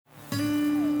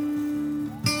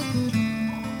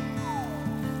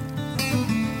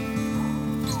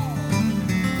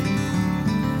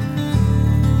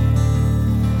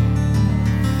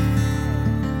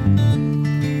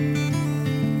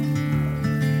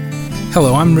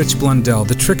Hello, I'm Rich Blundell,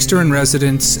 the trickster in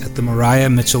residence at the Maria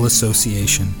Mitchell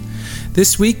Association.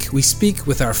 This week, we speak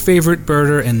with our favorite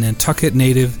birder and Nantucket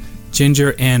Native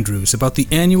Ginger Andrews about the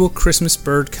annual Christmas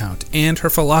bird count and her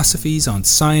philosophies on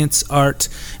science, art,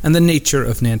 and the nature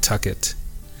of Nantucket.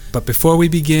 But before we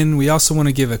begin, we also want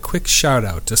to give a quick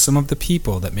shout-out to some of the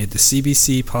people that made the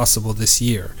CBC possible this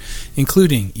year,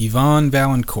 including Yvonne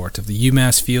Vaillancourt of the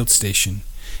Umass Field Station,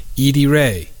 Edie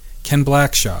Ray, Ken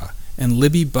Blackshaw, and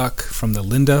Libby Buck from the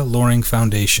Linda Loring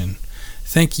Foundation.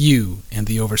 Thank you and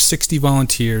the over 60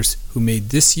 volunteers who made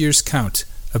this year's count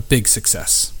a big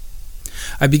success.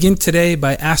 I begin today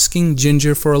by asking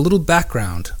Ginger for a little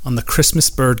background on the Christmas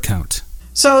bird count.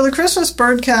 So the Christmas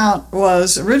bird count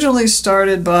was originally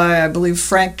started by, I believe,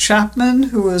 Frank Chapman,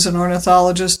 who was an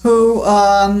ornithologist, who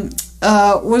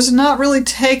was not really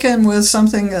taken with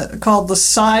something called the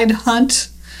side hunt,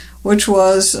 which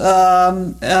was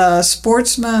a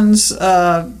sportsman's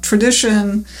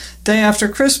tradition. Day after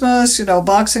Christmas,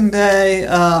 Boxing Day,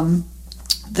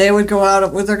 they would go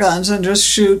out with their guns and just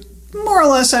shoot more or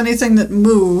less anything that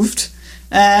moved,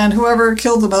 and whoever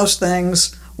killed the most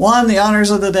things won the honors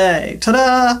of the day.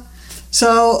 Ta-da!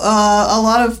 So a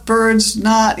lot of birds,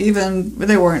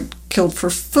 they weren't killed for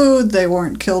food, they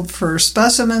weren't killed for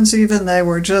specimens even, they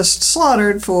were just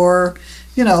slaughtered for,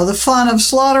 the fun of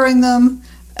slaughtering them,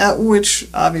 which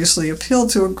obviously appealed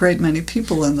to a great many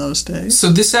people in those days. So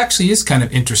this actually is kind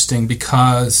of interesting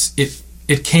because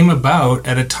it came about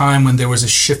at a time when there was a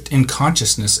shift in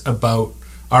consciousness about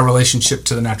our relationship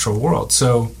to the natural world.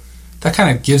 So that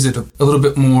kind of gives it a little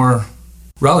bit more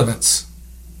relevance.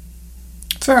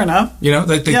 Fair enough.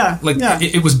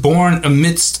 It was born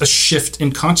amidst a shift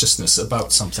in consciousness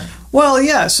about something. Well,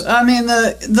 yes. I mean,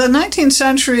 the 19th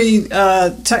century,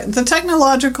 the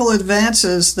technological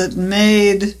advances that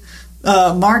made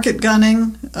market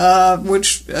gunning,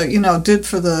 which, did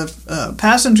for the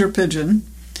passenger pigeon,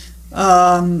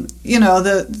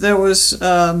 there was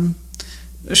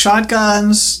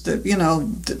shotguns,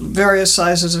 various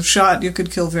sizes of shot. You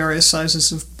could kill various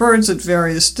sizes of birds at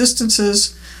various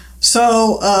distances.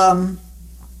 So,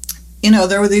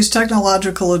 there were these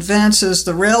technological advances.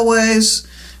 The railways,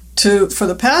 for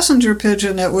the passenger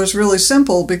pigeon, it was really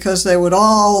simple because they would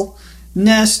all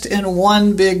nest in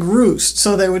one big roost.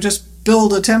 So they would just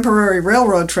build a temporary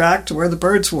railroad track to where the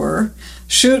birds were,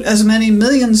 shoot as many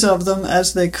millions of them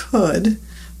as they could,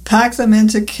 pack them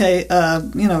into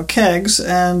kegs,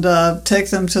 and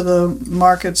take them to the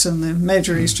markets in the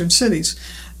major eastern cities.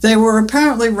 They were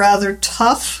apparently rather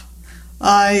tough.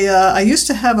 I used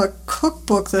to have a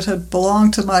cookbook that had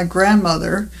belonged to my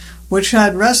grandmother, which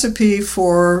had recipe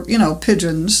for,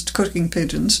 pigeons, cooking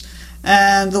pigeons.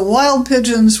 And the wild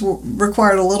pigeons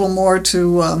required a little more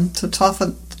to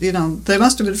toughen. They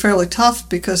must have been fairly tough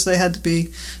because they had to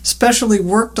be specially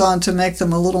worked on to make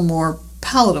them a little more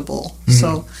palatable. Mm-hmm.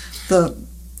 So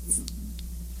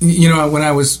when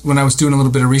I was doing a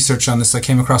little bit of research on this, I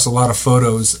came across a lot of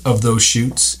photos of those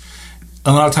shoots.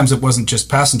 A lot of times it wasn't just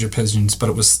passenger pigeons, but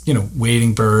it was,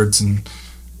 wading birds and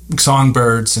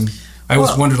songbirds. And I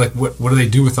always wondered, what do they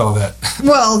do with all that?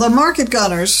 Well, the market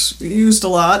gunners used a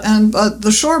lot, and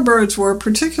the shorebirds were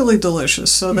particularly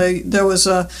delicious. So there was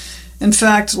in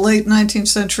fact, late 19th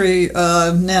century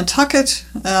Nantucket,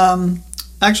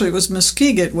 actually it was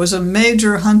Muskeget, was a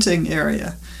major hunting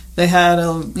area. They had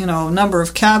a number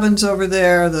of cabins over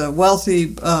there. The wealthy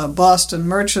Boston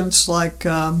merchants like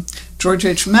George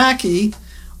H. Mackey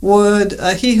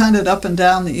he hunted up and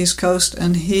down the East Coast,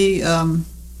 and he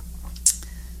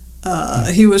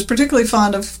was particularly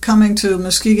fond of coming to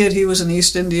Muskeget. He was an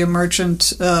East India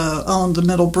merchant, owned the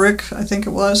Middle Brick, I think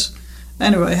it was.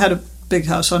 Anyway, had a big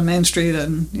house on Main Street,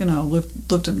 and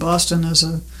lived in Boston as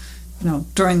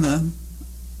during the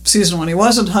season when he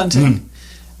wasn't hunting.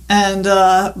 And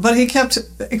but he kept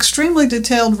extremely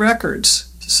detailed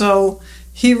records. So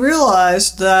he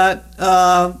realized that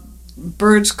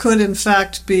birds could, in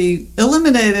fact, be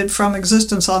eliminated from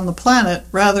existence on the planet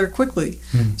rather quickly.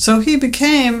 So he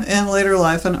became, in later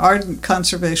life, an ardent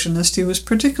conservationist. He was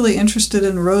particularly interested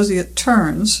in roseate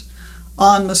terns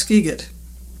on Muskeget.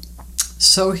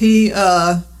 So he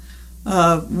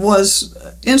was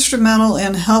instrumental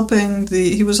in helping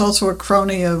he was also a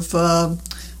crony of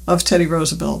Teddy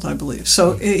Roosevelt, I believe.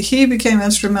 So he became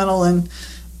instrumental in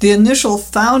the initial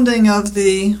founding of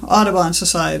the Audubon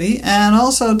Society, and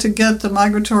also to get the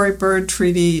Migratory Bird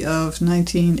Treaty of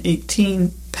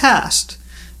 1918 passed.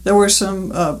 There were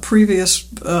some previous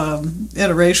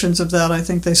iterations of that. I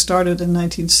think they started in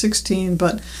 1916,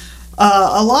 but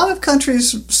a lot of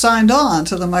countries signed on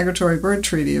to the Migratory Bird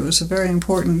Treaty. It was a very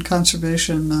important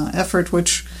conservation effort,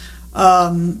 which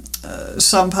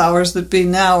some powers that be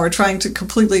now are trying to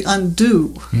completely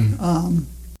undo.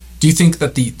 Do you think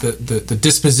that the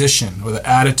disposition or the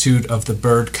attitude of the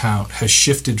bird count has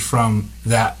shifted from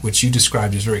that which you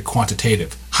described as very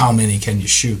quantitative, how many can you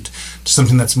shoot, to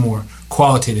something that's more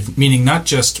qualitative, meaning not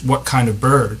just what kind of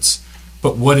birds,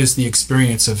 but what is the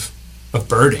experience of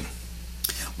birding?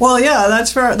 Well, yeah,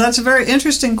 that's a very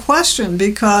interesting question,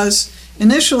 because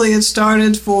initially it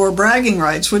started for bragging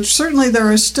rights, which certainly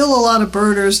there are still a lot of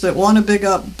birders that want to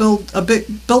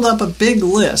build up a big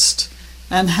list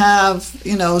and have,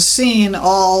 seen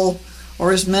all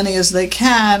or as many as they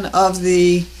can of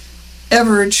the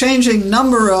ever-changing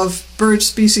number of bird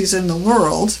species in the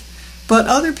world. But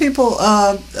other people,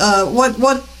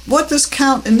 what this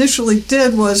count initially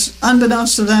did was,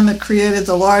 unbeknownst to them, it created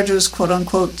the largest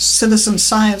quote-unquote citizen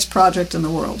science project in the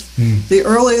world. The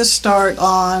earliest start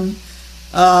on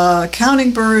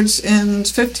counting birds in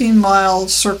 15-mile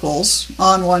circles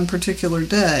on one particular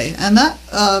day. And that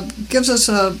gives us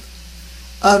a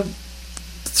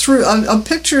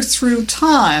picture through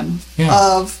time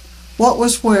of what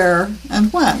was where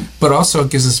and when. But also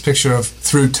it gives us a picture of,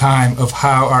 through time, of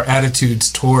how our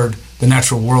attitudes toward the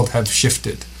natural world have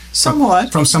shifted.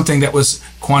 Somewhat. From something that was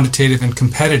quantitative and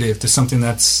competitive to something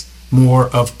that's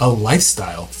more of a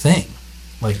lifestyle thing.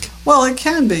 Well, it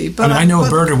can be. But I know a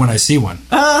birder when I see one.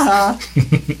 How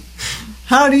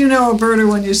do you know a birder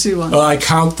when you see one? Well, I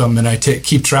count them and I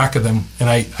keep track of them, and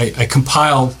I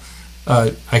compile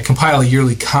a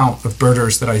yearly count of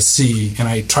birders that I see, and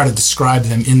I try to describe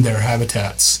them in their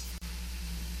habitats.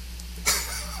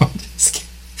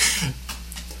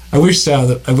 I wish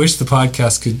the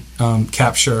podcast could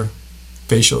capture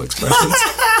facial expressions.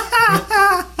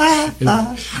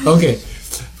 Okay,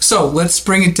 so let's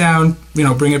bring it down.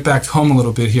 Bring it back home a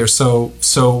little bit here. So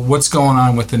what's going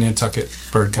on with the Nantucket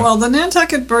bird count? Well, the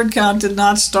Nantucket bird count did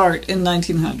not start in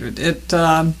 1900.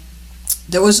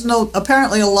 There was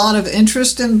apparently a lot of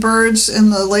interest in birds in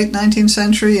the late 19th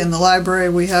century. In the library,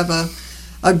 we have a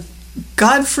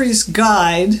Godfrey's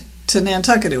Guide to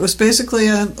Nantucket. It was basically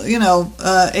a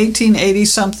 1880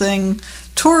 something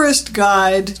tourist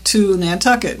guide to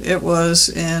Nantucket. It was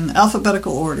in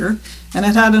alphabetical order, and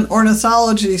it had an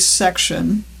ornithology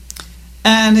section.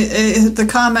 And the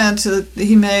comment that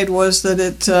he made was that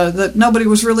that nobody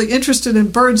was really interested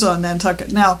in birds on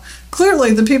Nantucket. Now,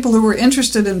 clearly, the people who were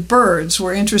interested in birds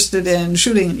were interested in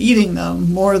shooting and eating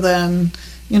them more than,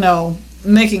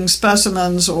 making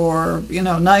specimens or,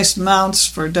 nice mounts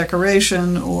for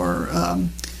decoration or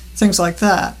things like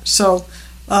that. So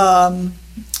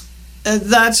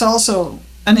that's also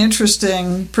an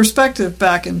interesting perspective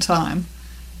back in time.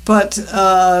 But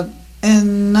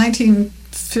in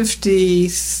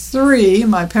 1953,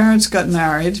 my parents got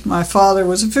married. My father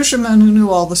was a fisherman who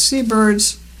knew all the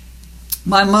seabirds.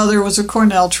 My mother was a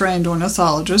Cornell-trained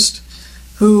ornithologist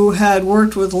who had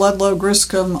worked with Ludlow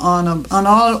Griscom on an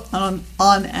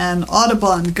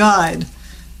Audubon guide,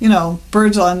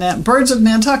 Birds of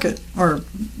Nantucket, or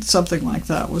something like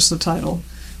that was the title,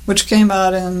 which came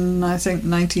out in, I think,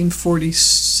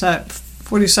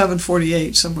 1947,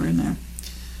 48, somewhere in there.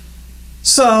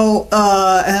 So,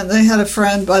 and they had a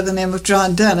friend by the name of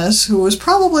John Dennis, who was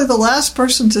probably the last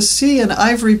person to see an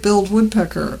ivory-billed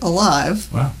woodpecker alive.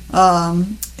 Wow.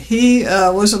 He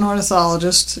was an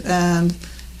ornithologist and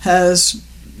has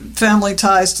family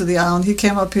ties to the island. He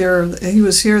came up here, he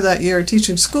was here that year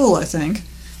teaching school, I think.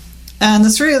 And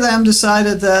the three of them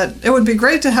decided that it would be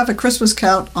great to have a Christmas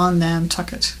count on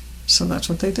Nantucket. So that's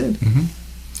what they did. Mm-hmm.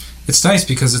 It's nice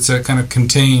because it's a kind of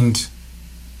contained,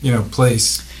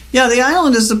 place. Yeah, the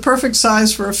island is the perfect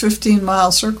size for a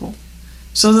 15-mile circle.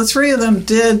 So the three of them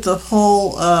did the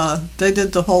whole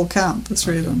count, the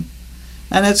three of them.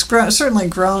 And it's certainly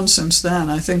grown since then.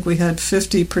 I think we had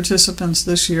 50 participants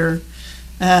this year.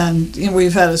 And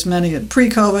we've had as many at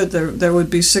pre-COVID. There would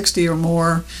be 60 or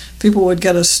more. People would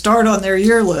get a start on their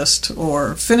year list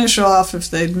or finish off if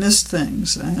they'd missed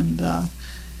things. And now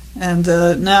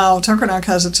Tuckernuck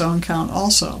has its own count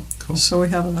also. Cool. So we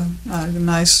have a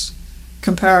nice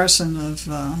comparison of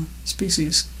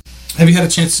species. Have you had a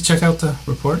chance to check out the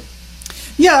report?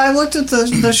 Yeah, I looked at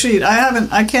the sheet.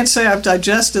 I can't say I've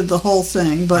digested the whole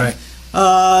thing, but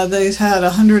right. They had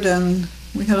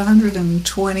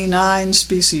 129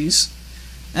 species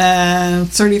and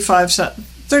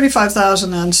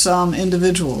 35,000 and some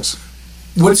individuals,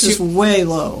 which is way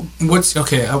low.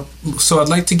 So I'd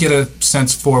like to get a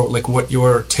sense for what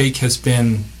your take has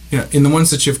been, in the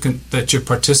ones that you've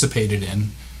participated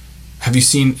in. Do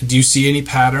you see any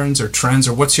patterns or trends,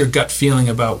 or what's your gut feeling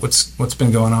about what's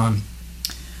been going on?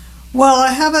 Well,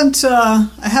 I haven't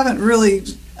really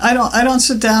I don't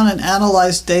sit down and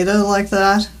analyze data like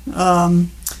that.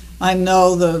 I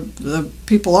know the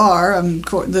people are. I mean,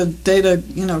 the data,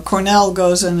 Cornell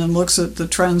goes in and looks at the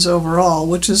trends overall,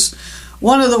 which is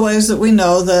one of the ways that we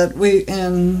know that we,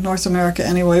 in North America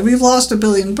anyway, we've lost 1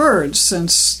 billion birds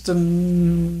since the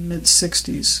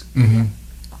mid-'60s. Mm-hmm.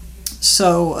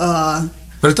 So...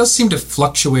 but it does seem to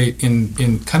fluctuate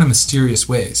in kind of mysterious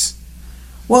ways.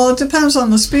 Well, it depends on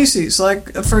the species.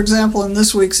 Like, for example, in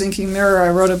this week's Inking Mirror, I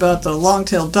wrote about the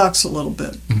long-tailed ducks a little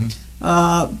bit.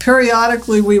 Mm-hmm.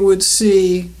 Periodically, we would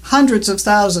see hundreds of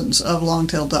thousands of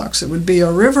long-tailed ducks. It would be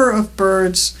a river of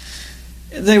birds.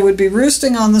 They would be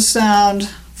roosting on the Sound,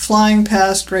 flying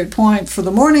past Great Point for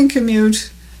the morning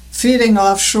commute, feeding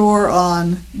offshore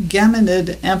on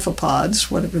gaminid amphipods,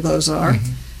 whatever those are,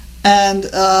 mm-hmm. and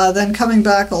then coming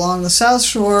back along the South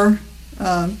Shore,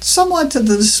 somewhat to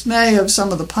the dismay of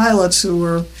some of the pilots who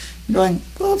were going,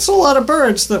 well, it's a lot of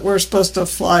birds that we're supposed to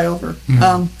fly over.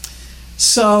 Mm-hmm.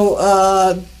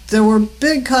 So there were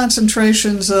big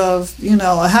concentrations of,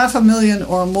 500,000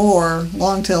 or more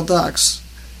long-tailed ducks,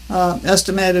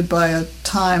 estimated by a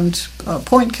timed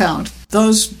point count.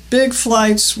 Those big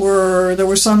flights there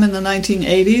were some in the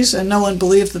 1980s, and no one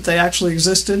believed that they actually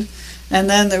existed. And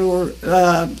then they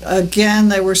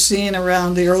were seen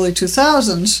around the early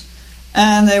 2000s,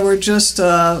 and they were just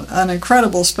an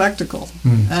incredible spectacle.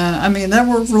 Mm. They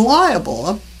were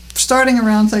reliable, starting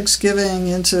around Thanksgiving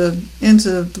into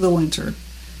the winter.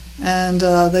 And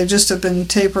they just have been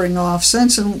tapering off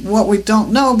since. And what we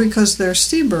don't know, because they're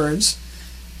seabirds,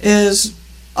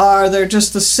 are there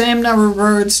just the same number of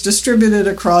birds distributed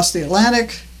across the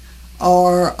Atlantic?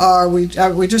 Or are we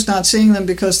just not seeing them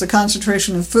because the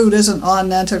concentration of food isn't on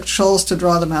Nantucket shoals to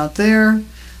draw them out there?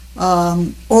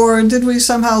 Or did we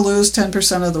somehow lose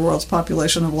 10% of the world's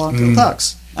population of long-tailed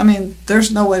ducks?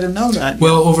 There's no way to know that.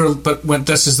 Well, but when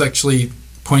this is actually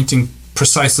pointing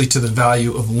precisely to the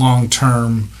value of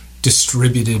long-term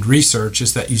distributed research,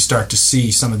 is that you start to see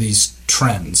some of these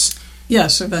trends.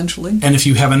 Yes, eventually. And if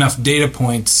you have enough data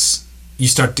points, you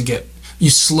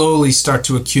slowly start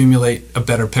to accumulate a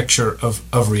better picture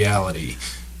of reality,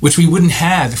 which we wouldn't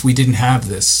have if we didn't have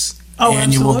this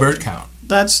annual bird count.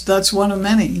 That's one of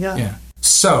many, yeah. Yeah.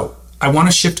 So I want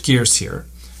to shift gears here,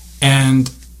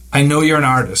 and I know you're an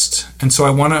artist, and so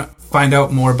I want to find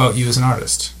out more about you as an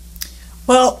artist.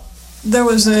 Well, there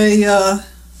was a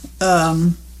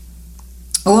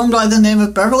woman by the name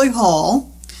of Beverly Hall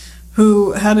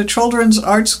who had a children's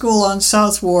art school on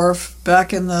South Wharf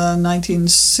back in the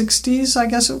 1960s, I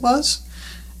guess it was.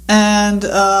 And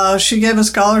she gave a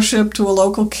scholarship to a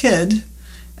local kid.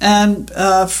 And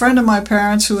a friend of my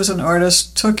parents, who was an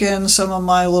artist, took in some of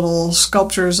my little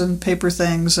sculptures and paper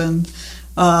things. And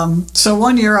so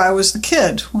one year I was the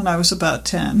kid when I was about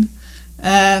 10.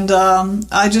 And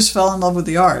I just fell in love with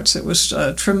the arts. It was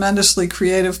a tremendously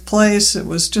creative place. It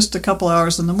was just a couple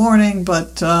hours in the morning,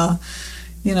 but,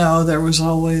 there was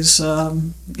always,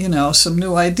 some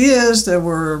new ideas. There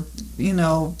were,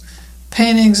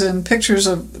 paintings and pictures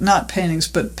of, not paintings,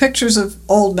 but pictures of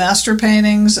old master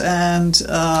paintings and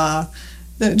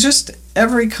just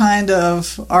every kind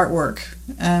of artwork.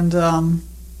 And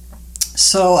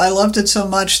so I loved it so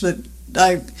much that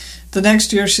the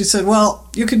next year she said, well,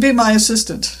 you could be my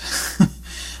assistant.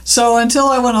 So until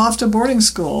I went off to boarding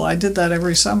school, I did that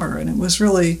every summer. And it was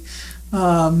really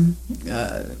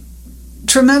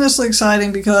tremendously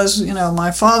exciting because,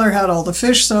 my father had all the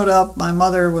fish sewed up. My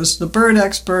mother was the bird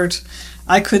expert.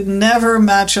 I could never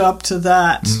match up to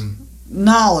that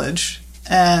knowledge.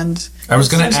 And I was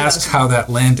going to ask how that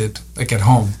landed, like at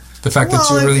home. The fact that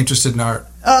you were really interested in art.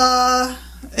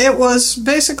 It was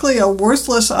basically a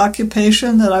worthless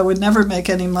occupation that I would never make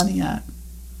any money at.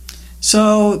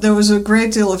 So there was a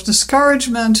great deal of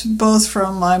discouragement, both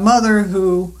from my mother,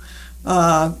 who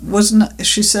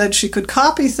she said she could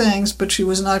copy things, but she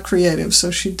was not creative.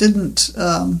 So she didn't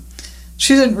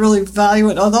really value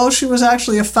it, although she was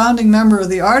actually a founding member of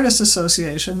the Artists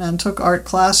Association and took art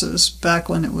classes back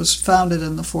when it was founded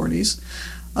in the 40s.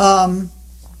 A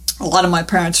lot of my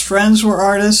parents' friends were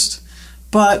artists,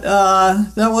 but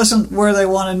that wasn't where they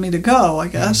wanted me to go, I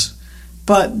guess.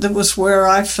 But that was where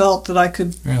I felt that I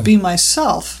could be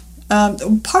myself. Part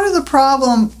of the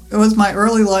problem with my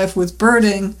early life with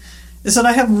birding is that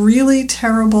I have really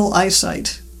terrible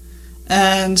eyesight.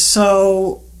 And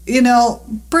so,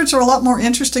 birds are a lot more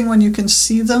interesting when you can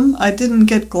see them. I didn't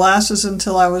get glasses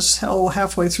until I was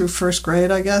halfway through first grade,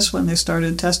 I guess, when they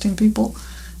started testing people.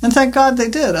 And thank God they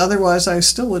did. Otherwise, I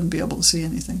still wouldn't be able to see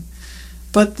anything.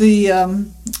 But the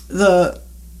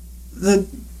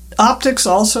optics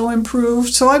also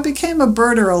improved, so I became a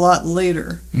birder a lot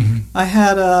later. Mm-hmm. I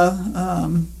had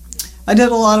I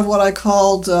did a lot of what I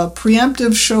called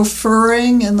preemptive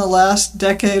chauffeuring in the last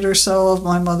decade or so of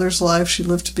my mother's life. She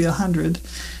lived to be 100.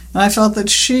 And I felt that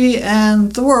she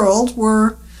and the world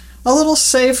were a little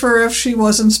safer if she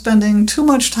wasn't spending too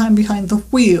much time behind the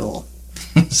wheel.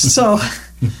 But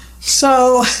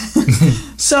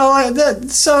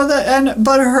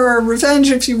her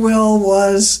revenge, if you will,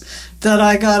 was that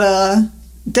I got a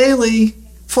daily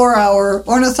 4-hour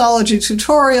ornithology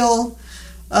tutorial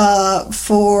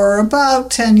for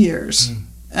about 10 years.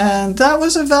 And that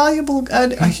was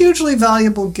a hugely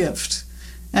valuable gift.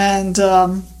 And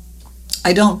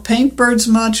I don't paint birds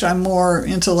much. I'm more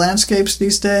into landscapes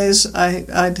these days. I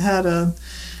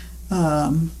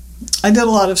did a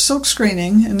lot of silk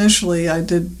screening initially. I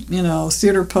did,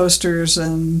 theater posters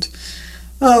and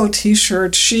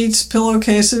T-shirts, sheets,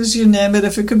 pillowcases, you name it.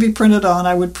 If it could be printed on,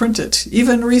 I would print it.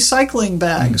 Even recycling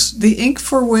bags, the ink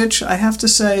for which, I have to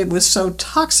say, was so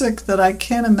toxic that I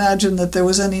can't imagine that there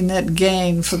was any net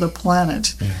gain for the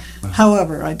planet. Yeah, wow.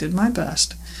 However, I did my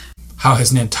best. How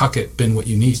has Nantucket been what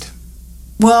you need?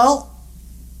 Well,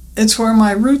 it's where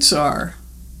my roots are.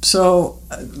 So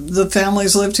the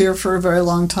family's lived here for a very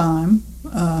long time.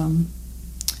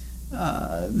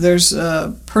 There's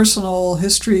personal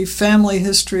history, family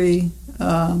history,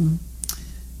 and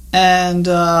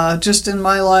just in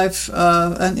my life,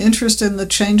 an interest in the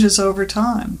changes over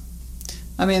time.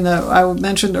 I mean, I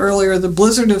mentioned earlier the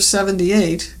blizzard of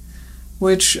 '78,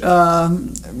 which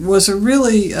was a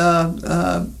really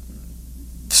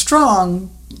strong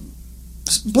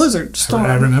blizzard storm.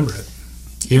 I remember it.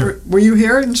 Here. Were you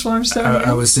here in Storm 78?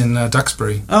 I was in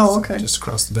Duxbury. Oh, okay. Just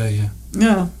across the bay, yeah.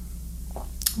 Yeah.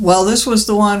 Well, this was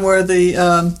the one where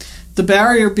the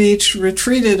barrier beach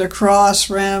retreated across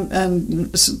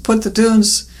and put the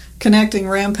dunes connecting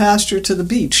Ram Pasture to the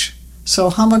beach. So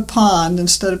Hummock Pond,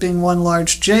 instead of being one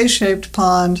large J-shaped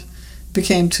pond,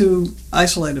 became two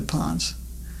isolated ponds.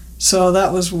 So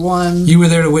that was one. You were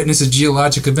there to witness a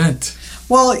geologic event.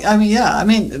 Well,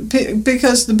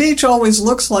 because the beach always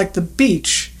looks like the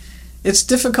beach. It's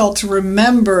difficult to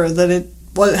remember that it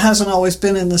hasn't always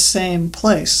been in the same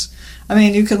place. I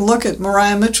mean, you can look at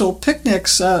Maria Mitchell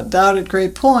picnics out at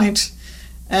Great Point,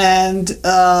 and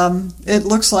it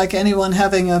looks like anyone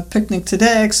having a picnic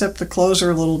today, except the clothes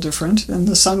are a little different, and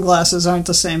the sunglasses aren't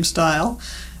the same style.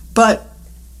 But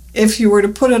if you were to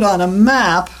put it on a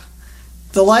map,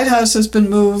 the lighthouse has been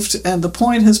moved, and the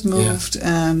point has moved,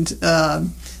 and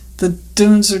the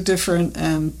dunes are different,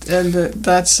 and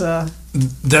that's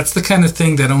the kind of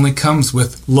thing that only comes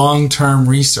with long-term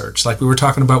research, like we were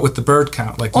talking about with the bird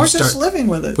count. Like or just living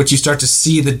with it. But you start to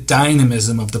see the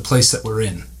dynamism of the place that we're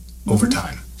in over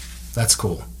time. That's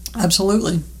cool.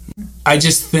 Absolutely. I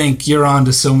just think you're on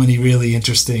to so many really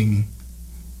interesting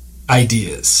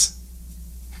ideas.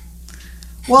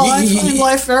 Well, I find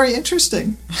life very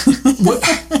interesting.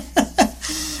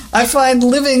 I find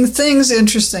living things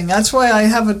interesting. That's why I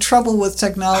have a trouble with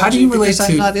technology. How do you relate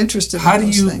I'm not interested in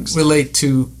those things. How do you relate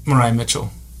to Maria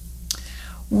Mitchell?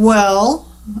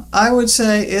 Well, I would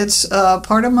say it's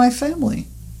part of my family.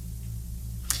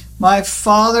 My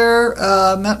father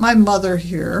met my mother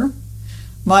here.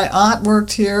 My aunt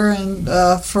worked here and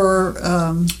for.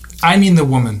 I mean the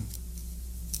woman.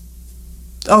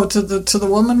 Oh, to the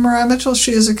woman, Maria Mitchell,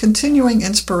 she is a continuing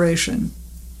inspiration.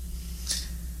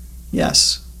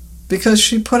 Yes, because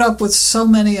she put up with so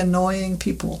many annoying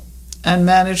people and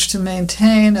managed to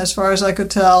maintain, as far as I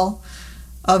could tell,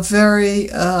 a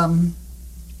very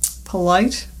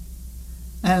polite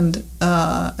and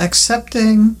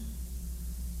accepting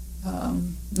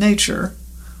nature,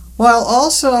 while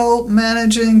also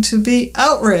managing to be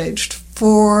outraged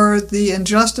for the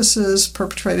injustices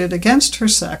perpetrated against her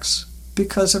sex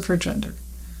because of her gender.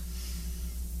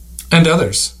 And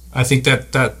others. I think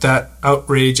that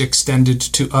outrage extended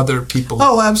to other people.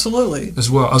 Oh, absolutely. As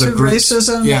well, other to groups.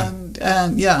 Racism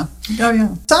and yeah. Oh,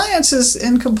 yeah. Science is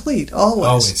incomplete,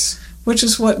 always. Which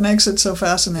is what makes it so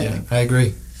fascinating. Yeah, I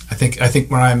agree. I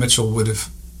think Maria Mitchell would have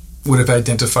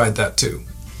identified that too.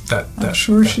 I'm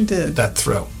sure she did. That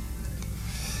throw.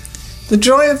 The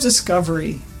joy of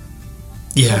discovery.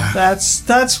 Yeah.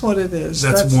 That's what it is.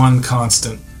 That's one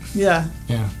constant. Yeah.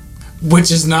 Yeah.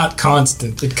 Which is not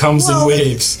constant. It comes in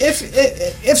waves.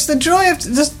 If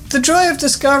the joy of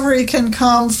discovery can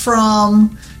come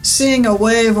from seeing a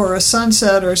wave or a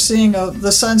sunset, or seeing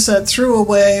the sunset through a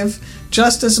wave,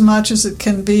 just as much as it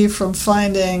can be from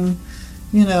finding,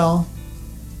 oh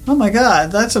my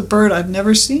God, that's a bird I've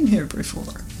never seen here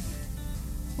before,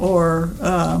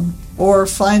 or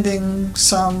finding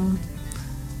some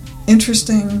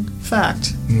interesting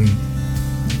fact.